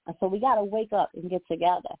 And so we got to wake up and get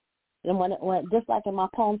together. And when just like in my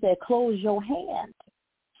poem said, close your hands.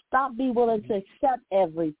 Stop being willing to accept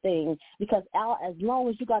everything because as long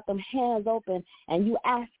as you got them hands open and you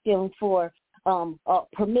asking for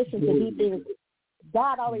permission to do things,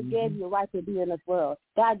 God already gave you the right to be in this world.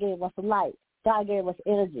 God gave us light. God gave us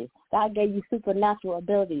energy. God gave you supernatural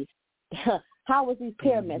abilities. How was these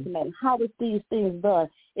pyramids made? How was these things done?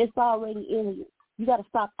 It's already in you. You got to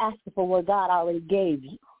stop asking for what God already gave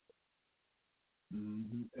you.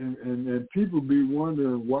 And people be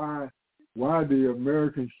wondering why the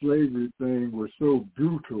American slavery thing was so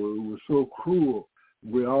brutal. It was so cruel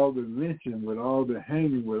with all the lynching, with all the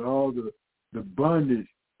hanging, with all the bondage.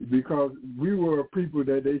 Because we were a people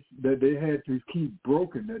that they had to keep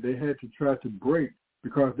broken, that they had to try to break,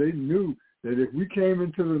 because they knew that if we came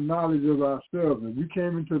into the knowledge of ourselves, if we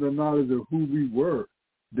came into the knowledge of who we were,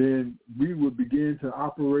 then we would begin to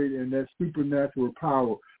operate in that supernatural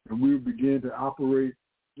power, and we would begin to operate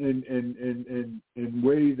in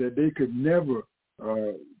ways that they could never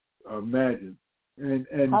imagine. And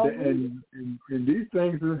these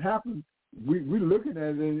things that happen. We're looking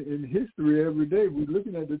at it in history every day. We're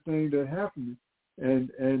looking at the things that happen, and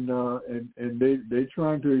they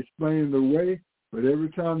trying to explain the way. But every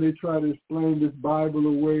time they try to explain this Bible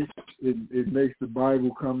away, it makes the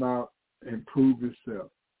Bible come out and prove itself.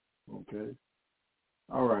 Okay.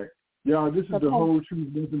 All right, y'all. This is the Whole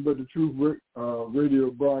Truth, Nothing But the Truth radio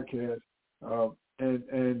broadcast,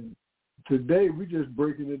 and today we're just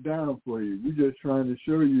breaking it down for you. We're just trying to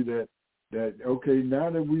show you that okay, now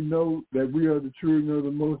that we know that we are the children of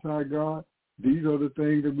the Most High God, these are the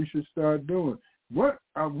things that we should start doing.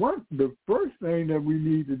 The first thing that we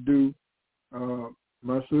need to do,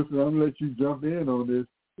 my sister, I'm gonna let you jump in on this,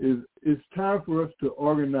 is it's time for us to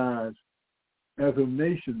organize as a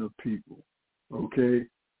nation of people. Okay,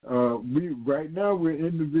 right now we're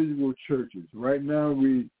individual churches. Right now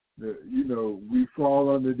we fall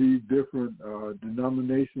under these different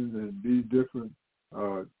denominations and these different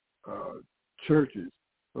churches.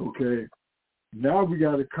 Okay, now we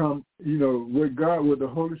got to come. What the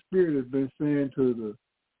Holy Spirit has been saying to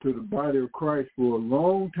the body of Christ for a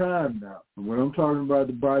long time now. And when I'm talking about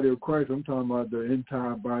the body of Christ, I'm talking about the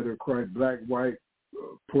entire body of Christ, black, white,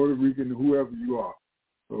 Puerto Rican, whoever you are.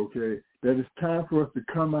 Okay, that it's time for us to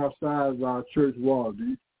come outside of our church walls.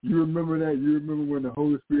 Do you remember that? You remember when the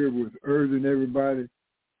Holy Spirit was urging everybody,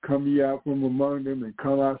 come ye out from among them and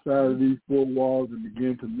come outside of these four walls and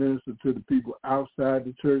begin to minister to the people outside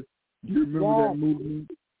the church? Do you remember that movie?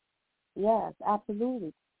 Yes,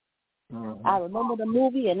 absolutely. I remember the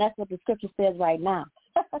movie, and that's what the scripture says right now.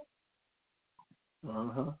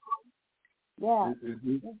 Yeah.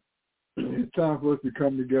 It's time for us to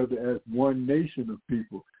come together as one nation of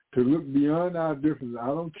people, to look beyond our differences. I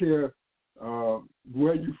don't care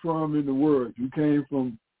where you're from in the world. If you came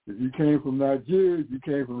from Nigeria, if you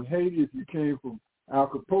came from Haiti, if you came from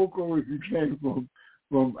Acapulco, if you came from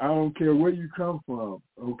I don't care where you come from,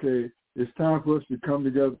 okay? It's time for us to come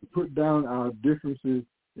together, to put down our differences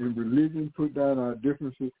in religion, put down our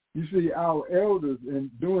differences. You see, our elders, and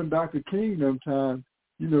during Dr. King them time,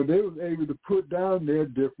 they was able to put down their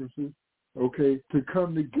differences, okay, to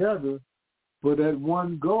come together for that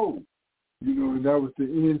one goal, and that was to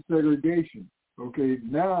end segregation. Okay,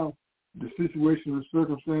 now the situation and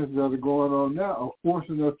circumstances that are going on now are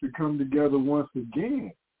forcing us to come together once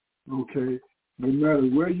again, okay, no matter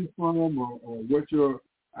where you're from or what your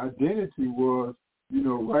identity was.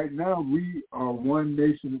 Right now we are one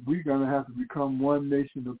nation. We're going to have to become one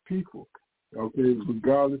nation of people, okay,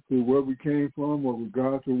 regardless of where we came from or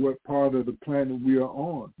regardless of what part of the planet we are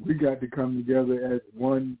on. We got to come together as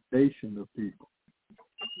one nation of people.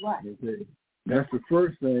 Right. Okay. That's the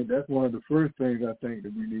first thing. That's one of the first things I think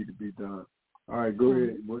that we need to be done. All right, go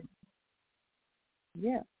ahead. What?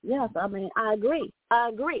 Yeah. Yes. I mean, I agree.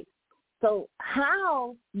 So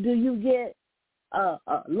how do you get a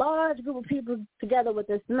large group of people together with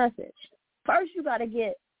this message? First, you got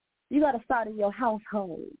to start in your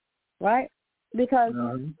household, right? Because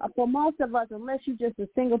for most of us, unless you're just a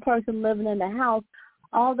single person living in the house,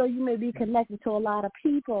 although you may be connected to a lot of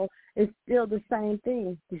people, it's still the same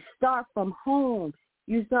thing. You start from home.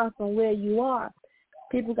 You start from where you are.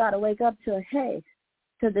 People got to wake up to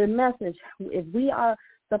the message. If we are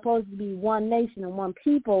supposed to be one nation and one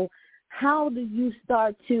people, how do you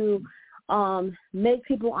start to make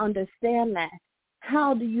people understand that?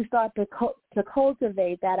 How do you start to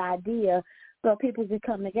cultivate that idea so people can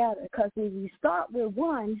come together? Because if you start with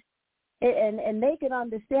one, and they can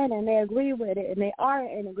understand and they agree with it and they are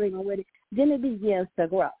in agreement with it, then it begins to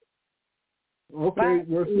grow. Okay, right?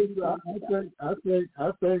 Well, sister,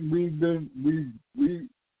 I think me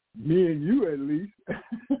and you at least,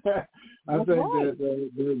 I think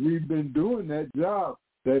that we've been doing that job.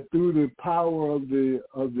 That through the power of the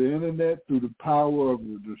internet, through the power of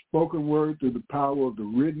the spoken word, through the power of the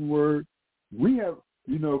written word, we have.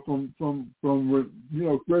 From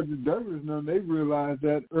Frederick Douglass and them, they realized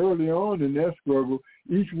that early on in their struggle,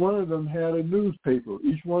 each one of them had a newspaper.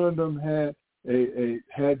 Each one of them had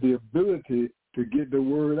had the ability to get the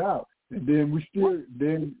word out. And then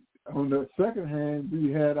then on the second hand,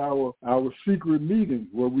 we had our secret meetings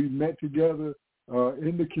where we met together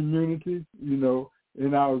in the community,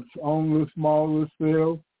 in our own little small little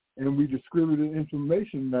cells, and we distributed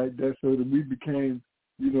information like that so that we became,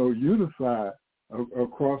 unified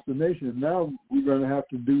across the nation. Now we're going to have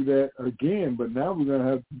to do that again, but now we're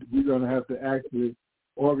going to have to actually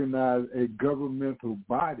organize a governmental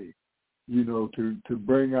body, to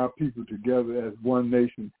bring our people together as one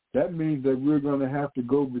nation. That means that we're going to have to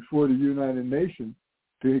go before the United Nations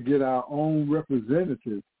to get our own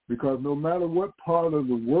representatives, because no matter what part of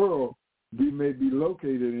the world we may be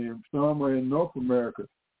located in, some are in North America,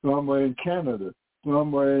 some are in Canada,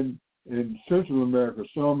 some are in Central America,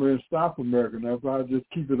 some are in South America. Now, if I just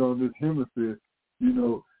keep it on this hemisphere,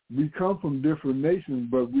 we come from different nations,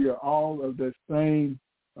 but we are all of that same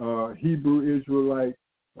Hebrew Israelite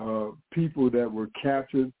people that were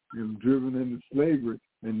captured and driven into slavery.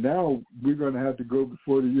 And now we're going to have to go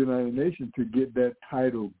before the United Nations to get that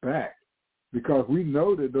title back, because we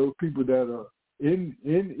know that those people that are in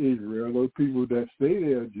Israel, those people that say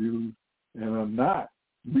they are Jews and are not,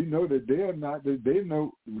 we know that they are not.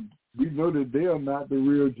 We know that they are not the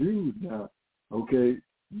real Jews now, okay?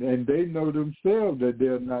 And they know themselves that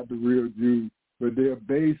they're not the real Jews, but they're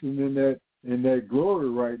basing in that glory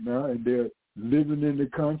right now, and they're living in the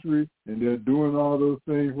country, and they're doing all those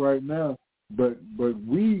things right now. But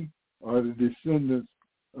we are the descendants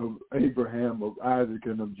of Abraham, of Isaac,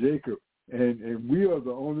 and of Jacob, and we are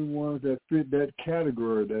the only ones that fit that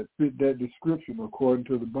category, that fit that description according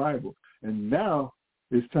to the Bible. And now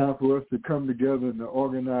it's time for us to come together and to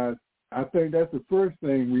organize. I think that's the first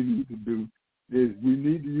thing we need to do, is we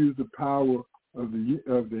need to use the power of the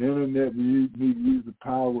internet. We need to use the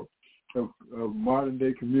power of modern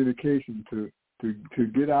day communication to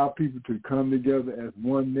get our people to come together as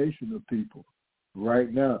one nation of people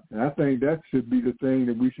right now. And I think that should be the thing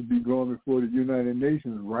that we should be going before the United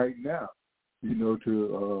Nations right now,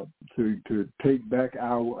 to take back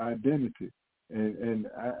our identity. And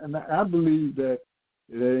I believe that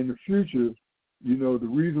in the future, the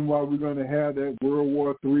reason why we're going to have that World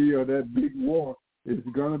War III or that big war is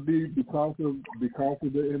going to be because of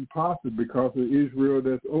the imposter, because of Israel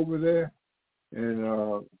that's over there, and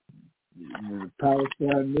the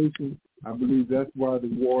Palestine nation. I believe that's why the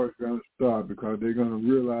war is going to start, because they're going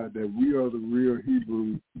to realize that we are the real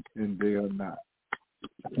Hebrews and they are not.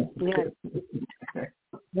 Yeah.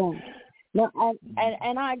 No,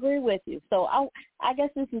 and I agree with you. So I guess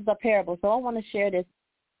this is a parable. So I want to share this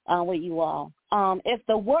with you all. If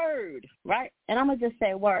the word, right, and I'm going to just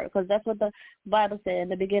say word because that's what the Bible said. In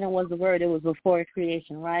the beginning was the word. It was before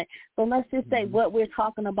creation, right? So let's just say what we're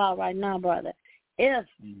talking about right now, brother. If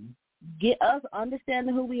get us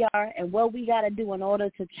understanding who we are and what we got to do in order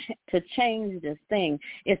to change this thing,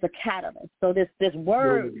 it's a catalyst. So this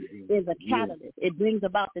word is a catalyst. It brings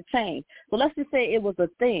about the change. So let's just say it was a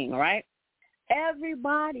thing, right?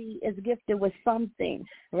 Everybody is gifted with something,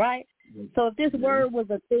 right? So if this word was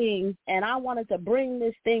a thing and I wanted to bring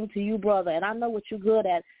this thing to you, brother, and I know what you're good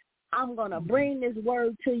at, I'm going to bring this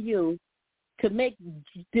word to you to make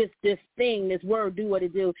this thing, this word do what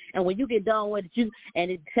it do. And when you get done with it,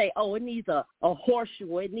 and it say, oh, it needs a horseshoe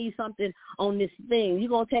or it needs something on this thing, you're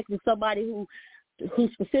going to take to somebody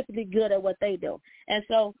who's specifically good at what they do. And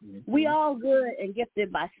so we all good and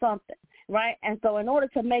gifted by something, right? And so in order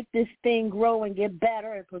to make this thing grow and get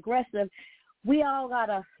better and progressive, we all got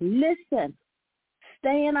to listen,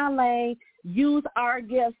 stay in our lane, use our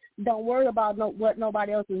gifts, don't worry about what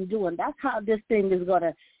nobody else is doing. That's how this thing is going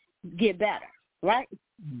to get better, right?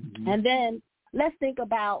 And then let's think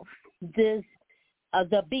about this,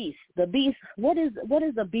 the beast. The beast, what is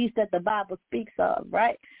the beast that the Bible speaks of,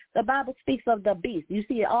 right? The Bible speaks of the beast. You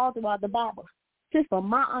see it all throughout the Bible. Just from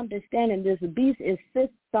my understanding, this beast is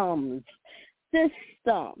systems,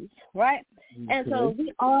 right? And so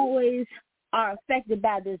we always are affected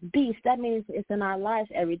by this beast. That means it's in our life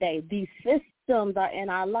every day. These systems are in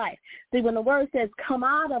our life. See, when the word says come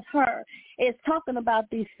out of her, it's talking about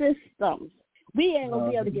these systems. We ain't going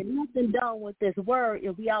to be able to get nothing done with this word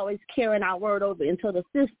if we always carrying our word over into the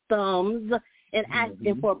systems and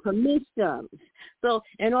asking for permissions. So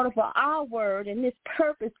in order for our word and this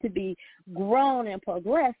purpose to be grown and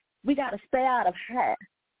progressed, we got to stay out of her,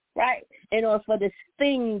 right, in order for this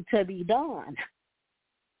thing to be done.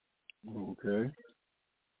 Okay.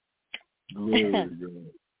 Glory to God.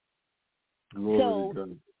 Glory to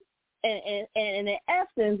God. And in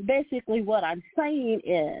essence, basically what I'm saying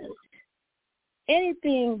is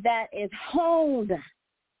anything that is honed,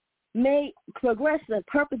 made progressive,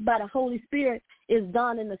 purposed by the Holy Spirit is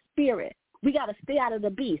done in the spirit. We got to stay out of the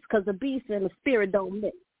beast because the beast and the spirit don't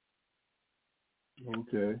mix.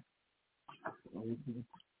 Okay.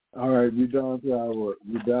 All right, we're down to our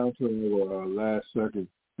last second.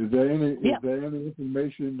 Is there any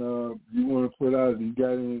information you want to put out? You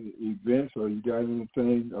got any events or you got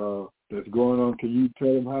anything that's going on? Can you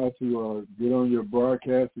tell them how to get on your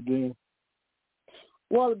broadcast again?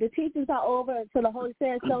 Well, the teachings are over to the Holy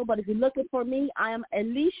Spirit Show, but if you're looking for me, I am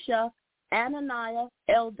Alicia Ananiah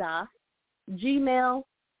Elda, Gmail,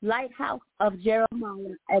 Lighthouse of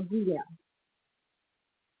Jeremiah at Gmail.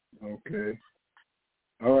 Okay.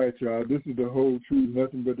 All right, y'all. This is the Whole Truth,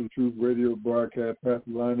 Nothing But the Truth radio broadcast. Pastor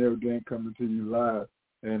Lionel Gantt coming to you live.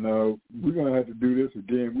 And we're going to have to do this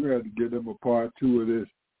again. We're going to have to give them a part 2 of this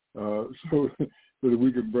so that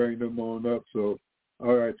we can bring them on up. So,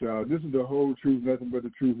 all right, y'all. This is the Whole Truth, Nothing But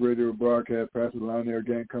the Truth radio broadcast. Pastor Lionel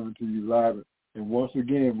Gantt coming to you live. And once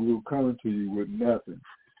again, we will come to you with nothing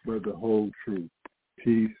but the whole truth.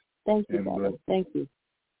 Peace. Thank you, brother. Thank you.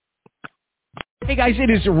 Hey guys, it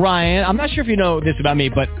is Ryan. I'm not sure if you know this about me,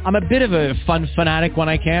 but I'm a bit of a fun fanatic when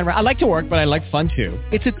I can. I like to work, but I like fun too.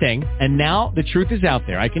 It's a thing. And now the truth is out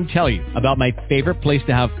there. I can tell you about my favorite place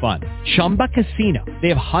to have fun. Chumba Casino. They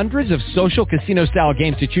have hundreds of social casino style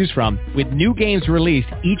games to choose from with new games released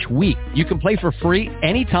each week. You can play for free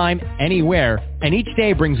anytime, anywhere. And each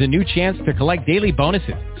day brings a new chance to collect daily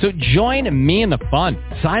bonuses. So join me in the fun.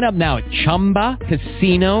 Sign up now at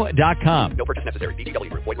ChumbaCasino.com. No purchase necessary. VGW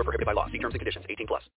Group. Void where prohibited by law. See terms and conditions. 18+.